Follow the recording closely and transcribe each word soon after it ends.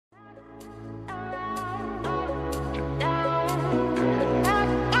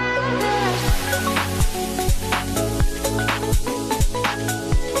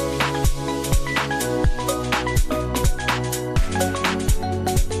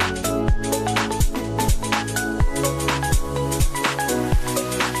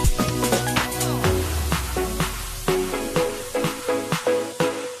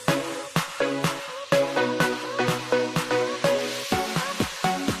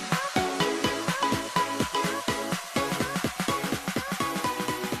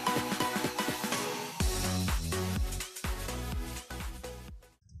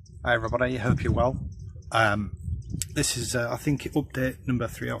Hi everybody, hope you're well. This is I think update number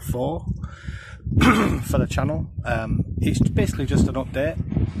 3 or 4 for the channel. It's basically just an update,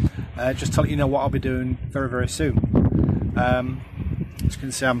 just to let you know what I'll be doing very soon. As you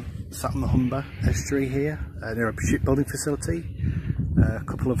can see, I'm sat on the Humber estuary here near a shipbuilding facility, a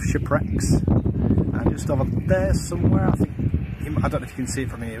couple of shipwrecks, and just over there somewhere, I don't know if you can see it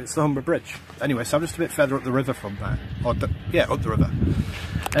from here, it's the Humber Bridge. Anyway, so I'm just a bit further up the river from there, or yeah, up the river.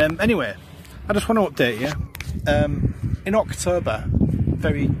 Anyway, I just want to update you. In October,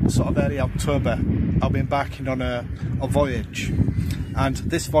 very sort of early October, I'll be embarking on a voyage, and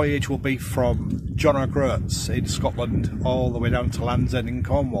this voyage will be from John O'Groats in Scotland all the way down to Land's End in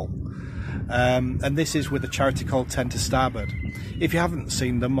Cornwall. And this is with a charity called 10 to Starboard. If you haven't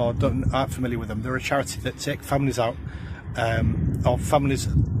seen them or aren't familiar with them, they're a charity that take families out, or families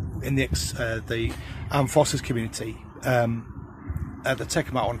in the armed forces community. They take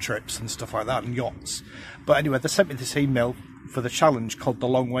them out on trips and stuff like that, and yachts. But anyway, they sent me this email for the challenge called The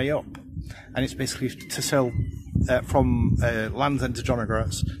Long Way Up, and it's basically to sail from Land's End to John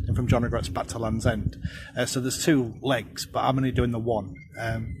O'Groats, and from John O'Groats back to Land's End. So there's 2 legs, but I'm only doing the one.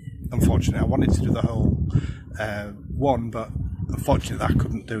 Unfortunately, I wanted to do the whole one, but unfortunately I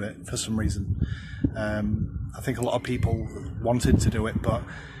couldn't do it for some reason. I think a lot of people wanted to do it, but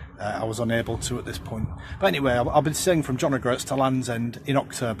I was unable to at this point. But anyway, I've been sailing from John O'Groats to Land's End in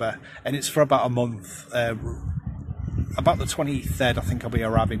October, and it's for about a month. About the 23rd, I think I'll be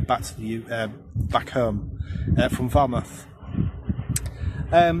arriving back to the back home from Falmouth.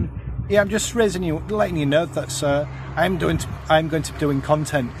 Yeah, I'm just letting you know that I'm going to be doing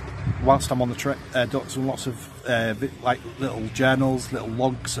content whilst I'm on the trip. Some lots of like little journals, little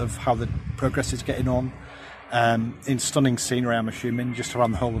logs of how the progress is getting on. In stunning scenery, I'm assuming, just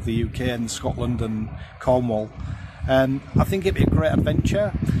around the whole of the UK and Scotland and Cornwall. I think it'd be a great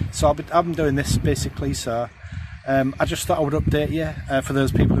adventure, so I'm doing this basically. So I just thought I would update you for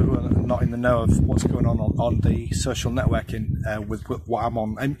those people who are not in the know of what's going on the social networking with what I'm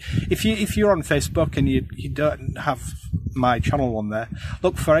on. And if you're on Facebook and you don't have my channel on there,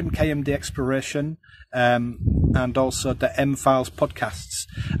 look for MKMD Exploration. And also the M Files podcasts,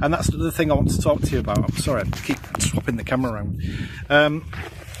 and that's the thing I want to talk to you about. I'm sorry, I keep swapping the camera around.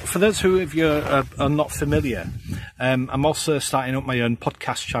 For those of you are not familiar, I'm also starting up my own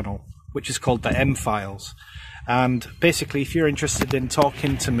podcast channel, which is called the M Files. And basically, if you're interested in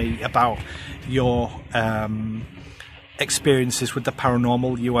talking to me about your experiences with the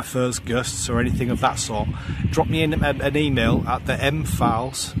paranormal, UFOs, ghosts, or anything of that sort, drop me in an email at the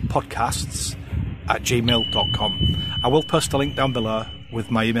mfilespodcasts@gmail.com. I will post a link down below with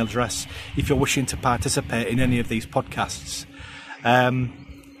my email address if you're wishing to participate in any of these podcasts.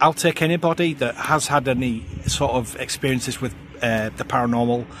 I'll take anybody that has had any sort of experiences with the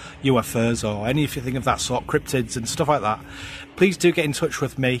paranormal, UFOs, or anything of that sort, cryptids and stuff like that. Please do get in touch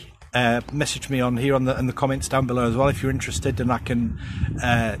with me. Message me on here in the comments down below as well if you're interested, and I can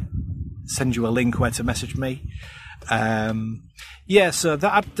send you a link where to message me. Yeah, so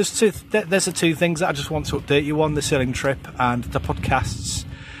there's the 2 things that I just want to update you on: the sailing trip and the podcasts.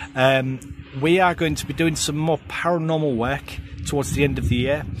 We are going to be doing some more paranormal work towards the end of the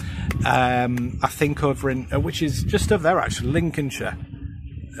year. I think over in which is just over there actually, Lincolnshire.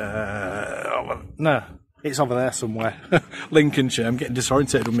 No, it's over there somewhere. Lincolnshire. I'm getting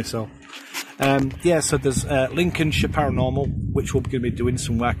disorientated with myself. Yeah, so there's Lincolnshire Paranormal, which we're going to be doing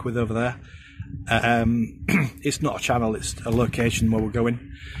some work with over there. It's not a channel, it's a location where we're going.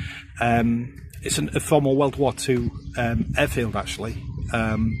 It's a former World War II airfield, actually,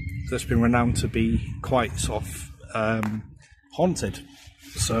 that's been renowned to be quite sort of haunted.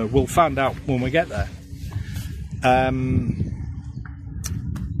 So we'll find out when we get there.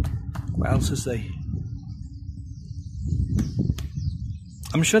 What else is there?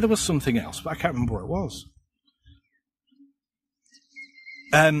 I'm sure there was something else, but I can't remember what it was.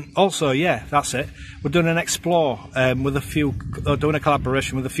 Also, yeah, that's it. We're doing an explore with doing a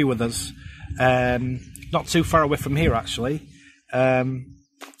collaboration with a few others, not too far away from here, actually.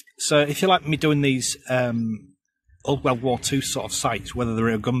 So if you like me doing these old World War II sort of sites, whether they're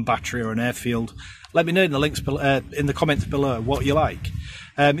a gun battery or an airfield, let me know in the links in the comments below what you like.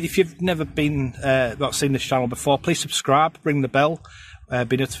 If you've never not seen this channel before, please subscribe, ring the bell,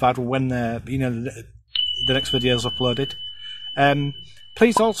 be notified when the next video is uploaded.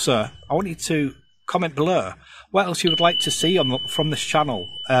 Please also, I want you to comment below what else you would like to see from this channel.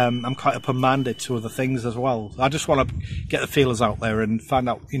 I'm quite open-minded to other things as well. I just want to get the feelers out there and find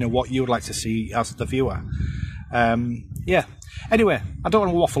out, what you would like to see as the viewer. Yeah. Anyway, I don't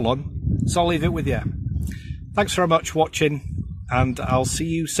want to waffle on, so I'll leave it with you. Thanks very much for watching. and I'll see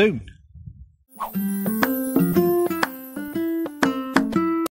you soon.